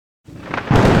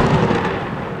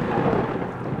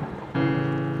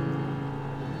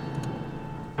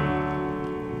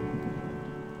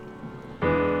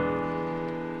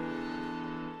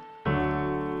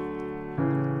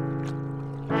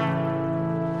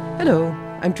Hello,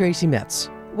 I'm Tracy Metz.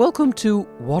 Welcome to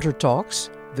Water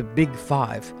Talks, the Big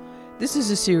Five. This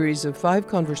is a series of 5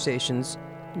 conversations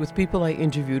with people I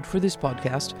interviewed for this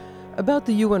podcast about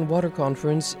the UN Water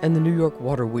Conference and the New York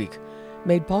Water Week,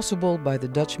 made possible by the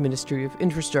Dutch Ministry of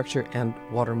Infrastructure and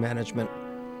Water Management.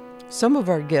 Some of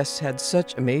our guests had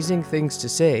such amazing things to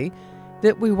say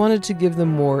that we wanted to give them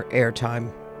more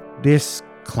airtime. This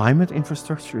climate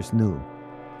infrastructure is new.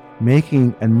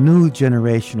 Making a new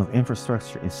generation of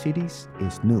infrastructure in cities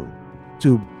is new.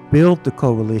 To build the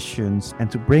coalitions and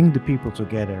to bring the people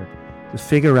together to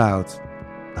figure out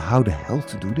how the hell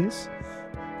to do this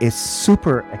is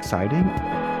super exciting.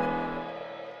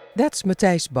 That's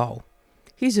Matthijs Bouw.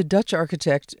 He's a Dutch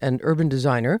architect and urban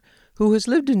designer who has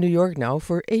lived in New York now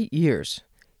for 8 years.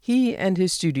 He and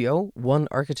his studio, One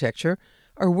Architecture,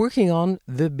 are working on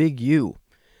the Big U.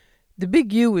 The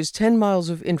Big U is 10 miles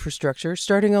of infrastructure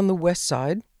starting on the west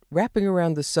side, wrapping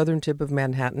around the southern tip of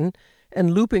Manhattan,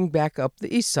 and looping back up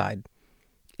the east side.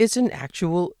 It's an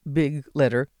actual big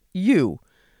letter U.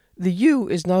 The U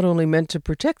is not only meant to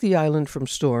protect the island from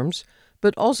storms,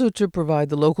 but also to provide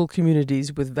the local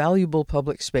communities with valuable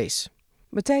public space.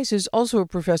 Matthijs is also a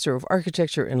professor of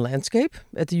architecture and landscape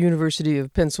at the University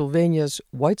of Pennsylvania's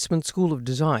Weitzman School of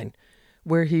Design,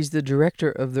 where he's the director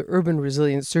of the Urban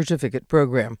Resilience Certificate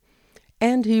Program.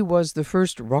 And he was the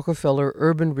first Rockefeller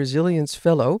Urban Resilience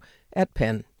Fellow at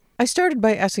Penn. I started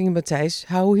by asking Matthijs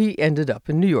how he ended up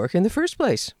in New York in the first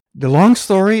place. The long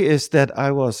story is that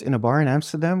I was in a bar in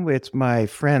Amsterdam with my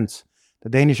friend, the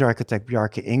Danish architect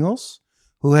Bjarke Ingels,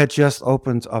 who had just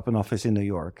opened up an office in New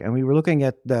York. And we were looking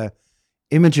at the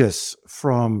images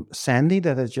from Sandy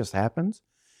that had just happened.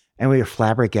 And we were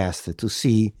flabbergasted to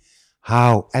see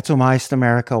how atomized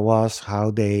America was,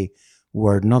 how they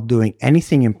were not doing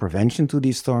anything in prevention to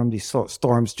these storms. These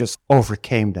storms just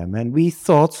overcame them. And we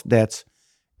thought that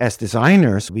as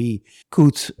designers, we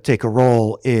could take a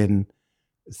role in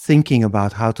thinking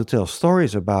about how to tell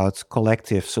stories about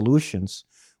collective solutions.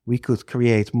 We could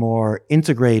create more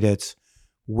integrated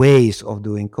ways of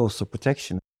doing coastal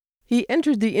protection. He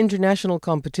entered the international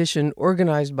competition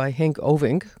organized by Henk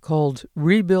Ovink called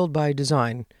Rebuild by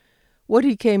Design. What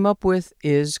he came up with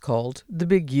is called the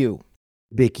Big U.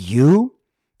 Big U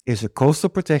is a coastal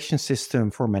protection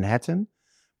system for Manhattan,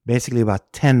 basically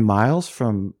about 10 miles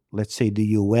from, let's say, the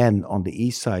UN on the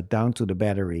east side down to the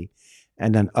Battery,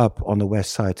 and then up on the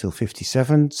west side till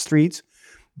 57th Street,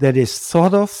 that is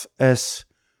thought of as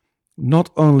not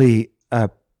only a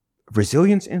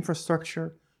resilience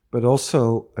infrastructure, but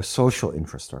also a social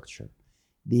infrastructure.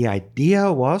 The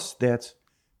idea was that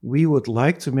we would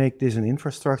like to make this an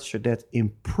infrastructure that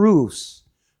improves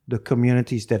the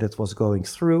communities that it was going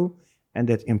through, and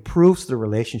that improves the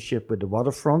relationship with the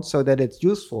waterfront so that it's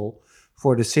useful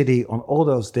for the city on all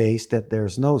those days that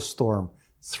there's no storm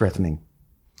threatening.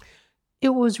 It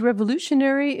was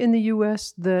revolutionary in the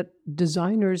U.S. that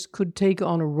designers could take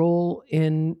on a role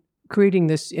in creating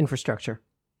this infrastructure.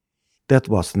 That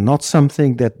was not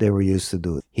something that they were used to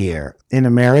do here. In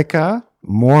America,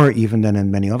 more even than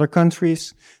in many other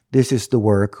countries, this is the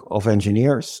work of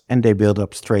engineers, and they build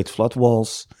up straight flood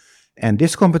walls. And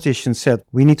this competition said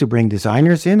we need to bring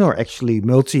designers in, or actually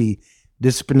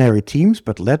multidisciplinary teams,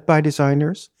 but led by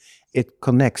designers. It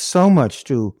connects so much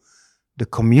to the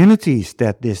communities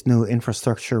that this new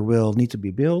infrastructure will need to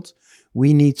be built.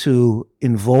 We need to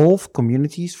involve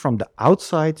communities from the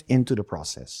outside into the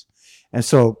process. And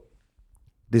so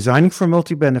designing for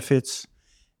multi-benefits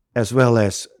as well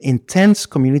as intense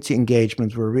community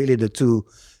engagement were really the two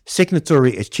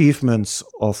signatory achievements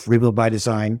of Rebuild by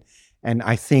Design, and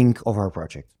I think of our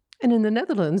project. And in the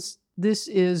Netherlands, this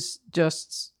is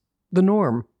just the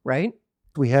norm, right?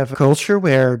 We have a culture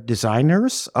where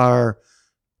designers are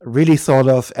really thought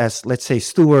of as, let's say,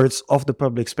 stewards of the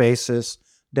public spaces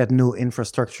that new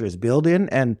infrastructure is built in,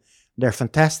 and they're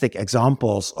fantastic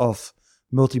examples of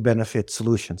multi-benefit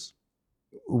solutions.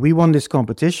 We won this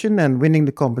competition, and winning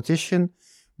the competition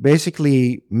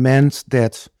basically meant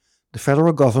that the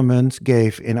federal government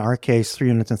gave, in our case,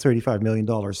 $335 million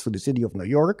to the city of New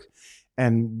York,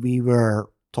 and we were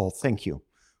told thank you,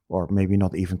 or maybe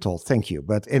not even told thank you.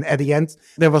 But at the end,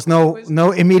 there was no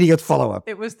immediate follow-up.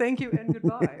 It was thank you and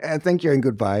goodbye. And thank you and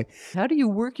goodbye. How do you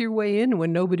work your way in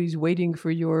when nobody's waiting for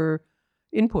your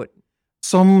input?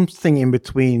 Something in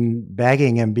between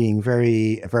begging and being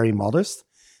very, very modest.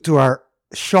 To our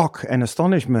shock and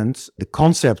astonishment, the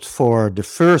concept for the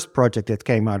first project that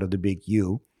came out of the Big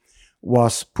U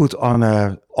was put on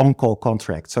an on-call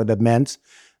contract. So that meant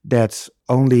that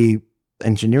only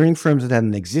engineering firms that had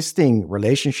an existing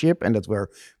relationship and that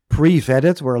were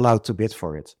pre-vetted were allowed to bid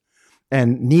for it.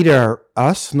 And neither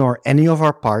us nor any of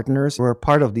our partners were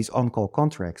part of these on-call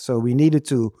contracts. So we needed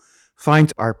to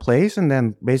find our place and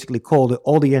then basically call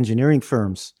all the engineering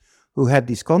firms who had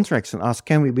these contracts and ask,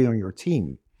 can we be on your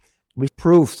team? We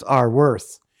proved our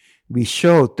worth. We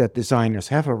showed that designers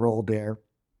have a role there.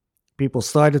 People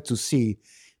started to see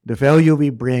the value we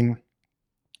bring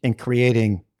in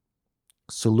creating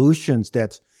solutions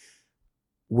that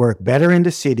work better in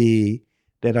the city,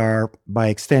 that are by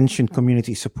extension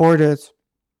community supported.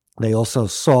 They also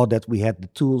saw that we had the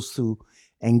tools to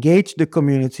engage the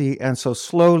community, and so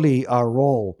slowly our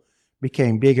role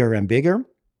became bigger and bigger.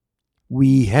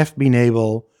 We have been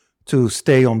able to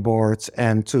stay on board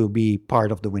and to be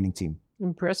part of the winning team.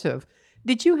 Impressive.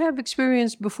 Did you have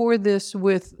experience before this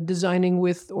with designing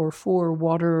with or for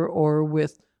water or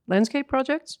with landscape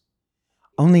projects?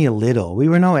 Only a little. We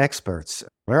were no experts.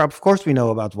 Well, of course, we know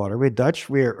about water. We're Dutch.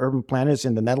 We're urban planners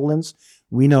in the Netherlands.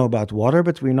 We know about water,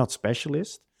 but we're not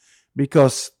specialists,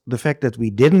 because the fact that we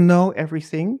didn't know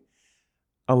everything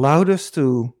allowed us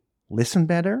to listen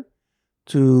better,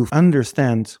 to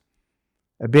understand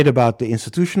a bit about the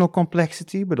institutional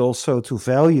complexity, but also to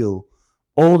value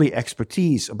all the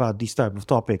expertise about these type of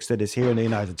topics that is here in the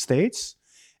United States.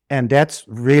 And that's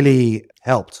really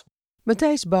helped.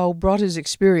 Matthijs Bouw brought his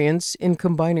experience in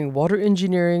combining water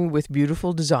engineering with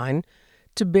beautiful design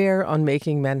to bear on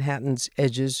making Manhattan's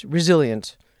edges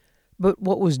resilient. But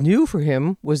what was new for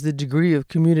him was the degree of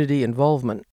community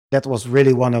involvement. That was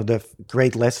really one of the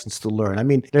great lessons to learn. I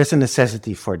mean, there's a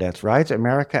necessity for that, right?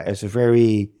 America is a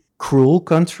very cruel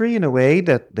country in a way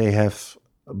that they have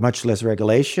much less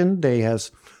regulation. They have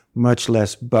much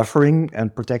less buffering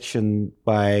and protection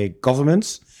by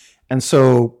governments. And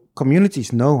so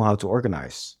communities know how to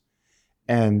organize.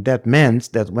 And that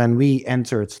meant that when we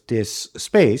entered this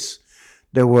space,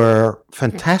 there were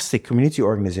fantastic community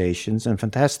organizations and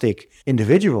fantastic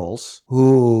individuals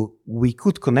who we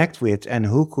could connect with and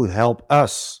who could help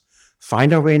us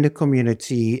find our way in the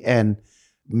community and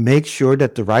make sure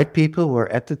that the right people were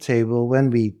at the table when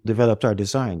we developed our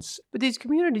designs. But these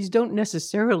communities don't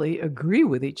necessarily agree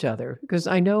with each other, because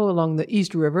I know along the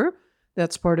East River,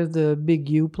 that's part of the Big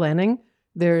U planning,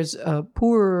 there's a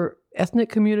poorer ethnic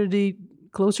community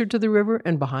closer to the river,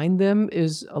 and behind them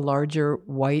is a larger,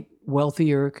 white,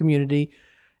 wealthier community.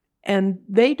 And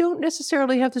they don't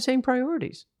necessarily have the same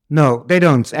priorities. No, they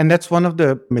don't. And that's one of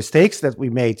the mistakes that we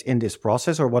made in this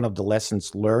process, or one of the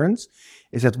lessons learned,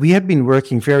 is that we have been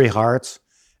working very hard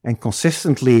and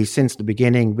consistently since the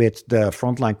beginning with the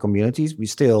frontline communities. We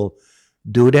still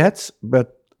do that.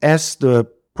 But as the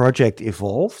project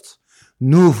evolved,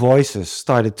 new voices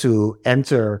started to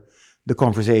enter the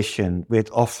conversation with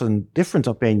often different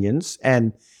opinions.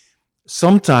 And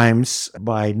sometimes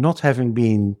by not having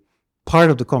been part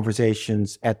of the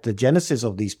conversations at the genesis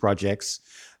of these projects,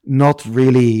 not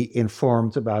really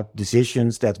informed about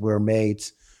decisions that were made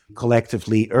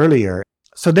collectively earlier.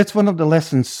 So that's one of the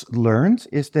lessons learned,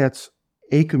 is that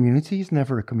a community is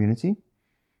never a community.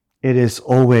 It is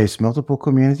always multiple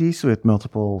communities with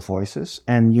multiple voices,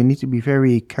 and you need to be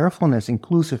very careful and as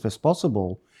inclusive as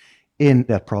possible in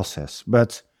that process.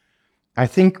 But I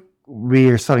think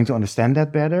we're starting to understand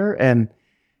that better, and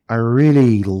I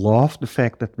really love the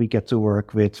fact that we get to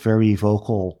work with very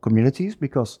vocal communities,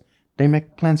 because they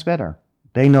make plans better.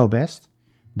 They know best,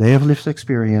 they have lived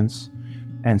experience,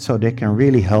 and so they can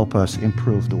really help us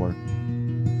improve the work.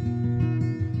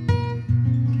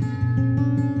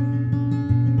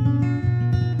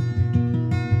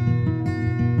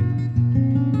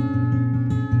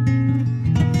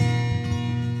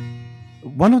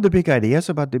 One of the big ideas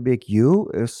about the Big U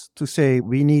is to say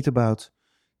we need about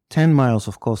 10 miles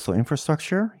of coastal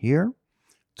infrastructure here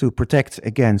to protect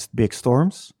against big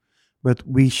storms, but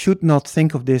we should not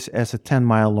think of this as a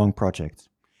 10-mile long project.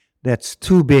 That's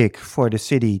too big for the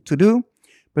city to do,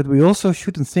 but we also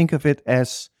shouldn't think of it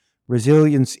as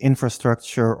resilience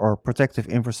infrastructure or protective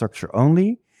infrastructure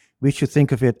only. We should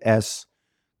think of it as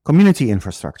community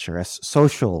infrastructure, as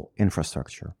social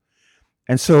infrastructure.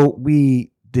 And so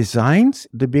we designed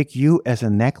the Big U as a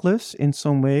necklace in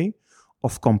some way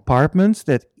of compartments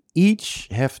that each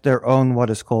have their own what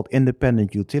is called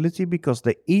independent utility, because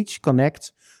they each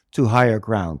connect to higher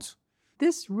ground.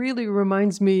 This really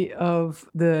reminds me of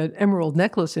the Emerald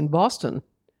Necklace in Boston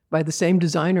by the same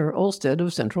designer, Olsted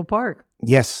of Central Park.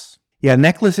 Yes. Yeah,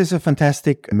 necklace is a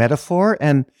fantastic metaphor.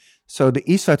 And so the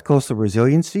East Side Coastal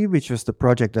Resiliency, which was the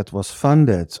project that was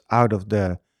funded out of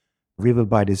the Rebuild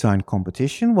by Design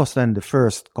competition, was then the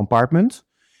first compartment,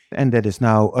 and that is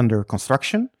now under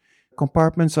construction.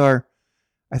 Compartments are,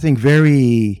 I think,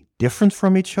 very different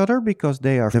from each other because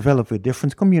they are developed with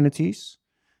different communities.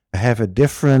 have a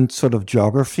different sort of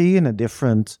geography and a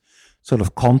different sort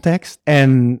of context.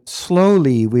 And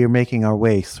slowly we are making our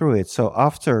way through it. So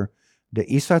after the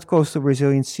East Side Coastal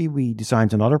Resiliency, we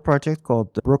designed another project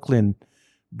called the Brooklyn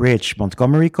Bridge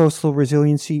Montgomery Coastal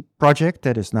Resiliency Project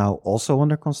that is now also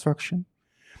under construction.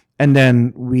 And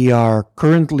then we are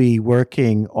currently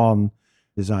working on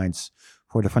designs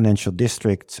for the Financial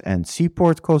District and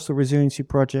Seaport Coastal Resiliency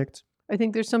Project. I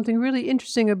think there's something really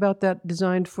interesting about that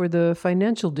design for the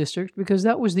financial district, because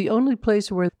that was the only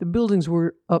place where the buildings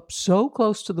were up so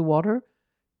close to the water,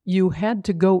 you had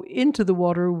to go into the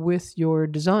water with your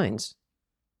designs.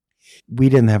 We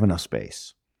didn't have enough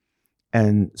space.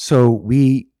 And so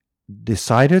we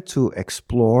decided to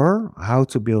explore how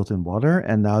to build in water.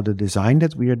 And now the design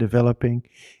that we are developing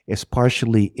is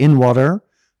partially in water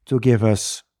to give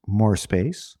us more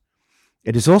space.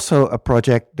 It is also a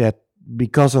project that,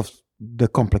 because of the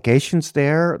complications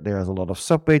there's a lot of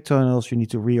subway tunnels. You need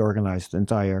to reorganize the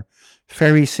entire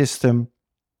ferry system.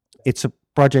 It's a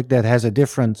project that has a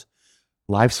different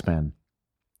lifespan.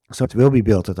 So it will be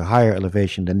built at a higher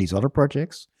elevation than these other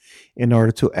projects in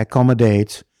order to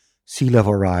accommodate sea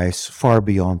level rise far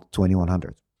beyond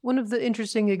 2100. One of the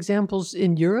interesting examples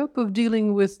in Europe of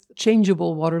dealing with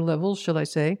changeable water levels, shall I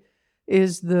say,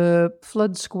 is the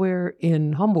flood square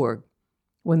in Hamburg.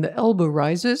 When the Elbe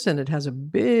rises, and it has a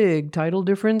big tidal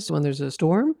difference when there's a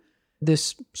storm,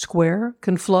 this square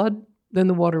can flood, then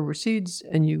the water recedes,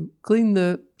 and you clean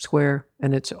the square,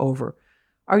 and it's over.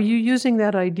 Are you using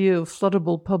that idea of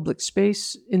floodable public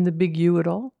space in the Big U at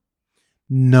all?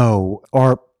 No,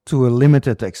 or to a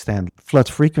limited extent. Flood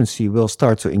frequency will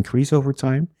start to increase over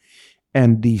time,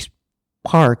 and these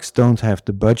parks don't have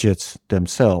the budgets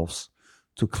themselves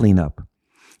to clean up.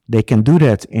 They can do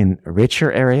that in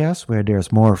richer areas where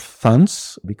there's more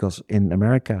funds, because in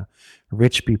America,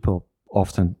 rich people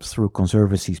often through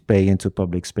conservancies pay into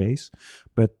public space.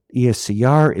 But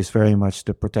ESCR is very much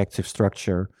the protective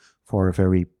structure for a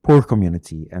very poor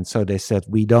community. And so they said,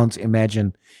 we don't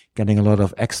imagine getting a lot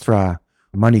of extra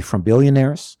money from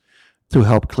billionaires to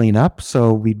help clean up,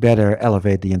 so we better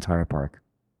elevate the entire park.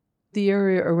 The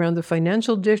area around the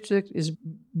financial district is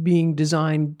being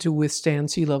designed to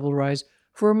withstand sea level rise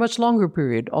for a much longer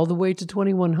period, all the way to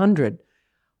 2100.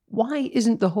 Why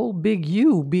isn't the whole Big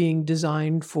U being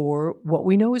designed for what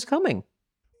we know is coming?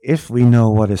 If we know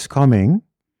what is coming,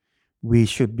 we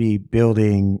should be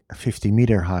building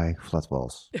 50-meter high flood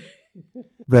walls.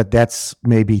 But that's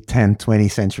maybe 10, 20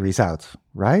 centuries out,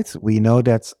 right? We know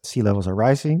that sea levels are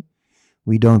rising.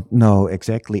 We don't know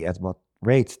exactly at what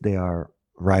rate they are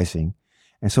rising.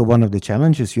 And so one of the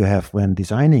challenges you have when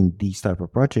designing these type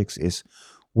of projects is,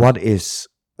 what is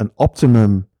an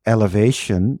optimum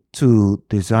elevation to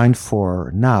design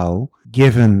for now,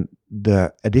 given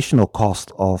the additional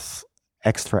cost of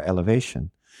extra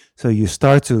elevation? So you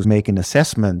start to make an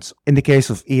assessment. In the case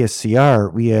of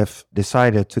ESCR, we have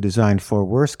decided to design for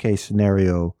worst case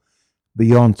scenario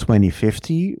beyond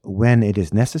 2050. When it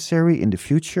is necessary in the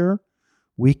future,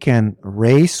 we can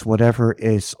raise whatever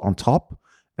is on top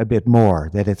a bit more,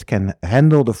 that it can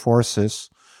handle the forces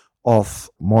of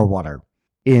more water.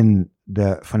 In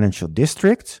the financial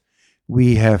district,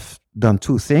 we have done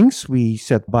two things. We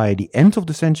said by the end of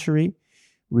the century,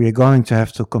 we are going to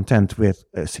have to contend with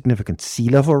a significant sea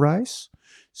level rise.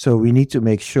 So we need to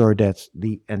make sure that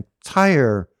the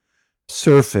entire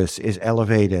surface is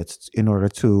elevated in order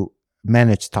to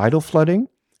manage tidal flooding,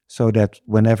 so that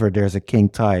whenever there's a king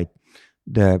tide,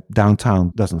 the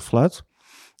downtown doesn't flood.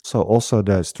 So also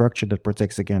the structure that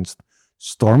protects against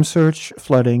storm surge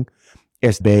flooding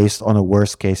is based on a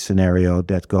worst case scenario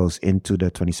that goes into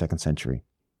the 22nd century.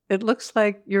 It looks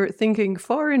like you're thinking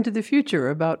far into the future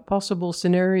about possible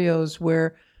scenarios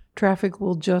where traffic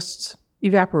will just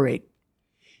evaporate.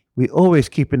 We always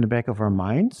keep in the back of our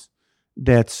minds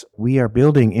that we are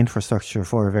building infrastructure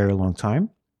for a very long time.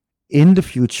 In the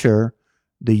future,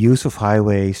 the use of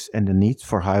highways and the need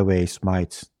for highways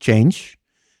might change.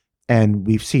 And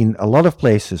we've seen a lot of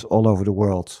places all over the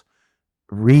world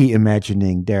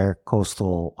reimagining their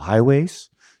coastal highways.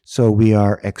 So we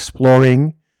are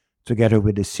exploring together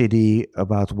with the city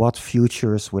about what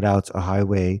futures without a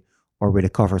highway or with a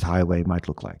covered highway might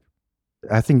look like.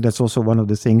 I think that's also one of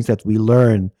the things that we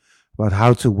learn about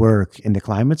how to work in the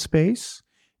climate space,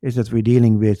 is that we're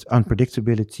dealing with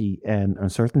unpredictability and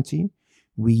uncertainty.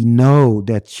 We know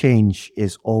that change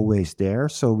is always there,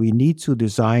 so we need to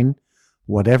design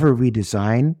whatever we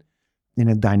design in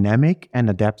a dynamic and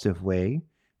adaptive way,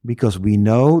 because we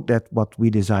know that what we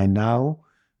design now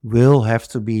will have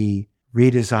to be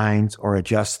redesigned or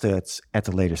adjusted at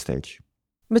a later stage.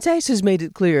 Matthijs has made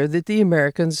it clear that the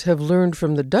Americans have learned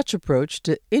from the Dutch approach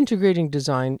to integrating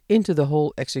design into the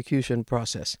whole execution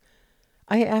process.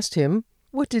 I asked him,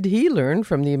 what did he learn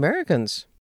from the Americans?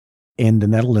 In the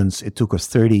Netherlands, it took us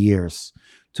 30 years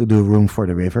to do Room for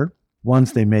the River.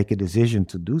 Once they make a decision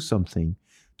to do something,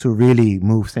 to really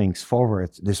move things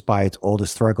forward, despite all the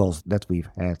struggles that we've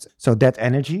had. So that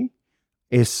energy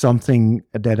is something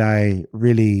that I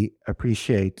really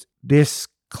appreciate. This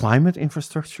climate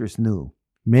infrastructure is new.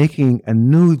 Making a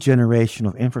new generation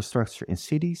of infrastructure in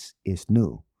cities is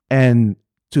new. And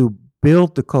to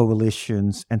build the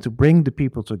coalitions and to bring the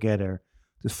people together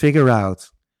to figure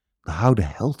out how the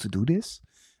hell to do this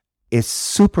is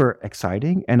super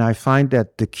exciting. And I find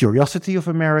that the curiosity of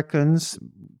Americans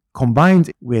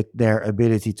combined with their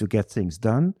ability to get things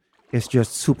done is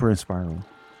just super inspiring.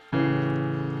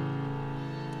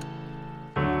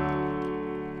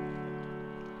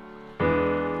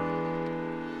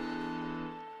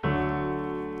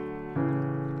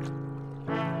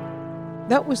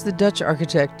 That was the Dutch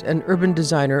architect and urban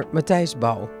designer Matthijs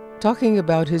Bouw, talking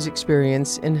about his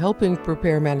experience in helping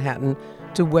prepare Manhattan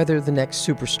to weather the next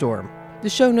superstorm. The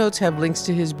show notes have links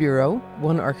to his bureau,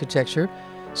 One Architecture,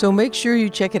 so make sure you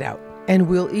check it out. And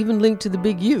we'll even link to the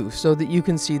Big U so that you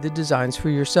can see the designs for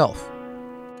yourself.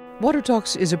 Water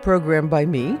Talks is a program by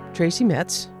me, Tracy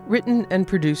Metz, written and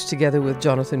produced together with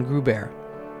Jonathan Gruber.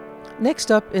 Next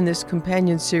up in this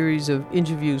companion series of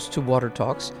interviews to Water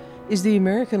Talks is the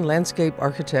American landscape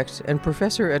architect and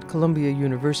professor at Columbia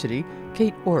University,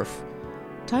 Kate Orff.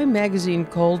 Time magazine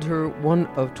called her one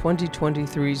of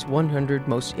 2023's 100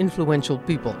 most influential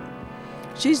people.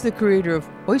 She's the creator of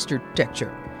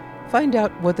oystertecture. Find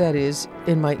out what that is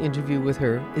in my interview with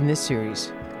her in this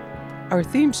series. Our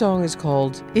theme song is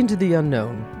called Into the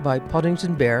Unknown by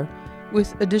Poddington Bear,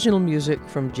 with additional music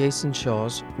from Jason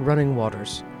Shaw's Running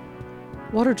Waters.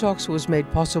 Water Talks was made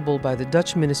possible by the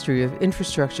Dutch Ministry of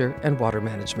Infrastructure and Water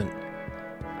Management.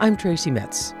 I'm Tracy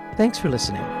Metz. Thanks for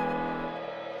listening.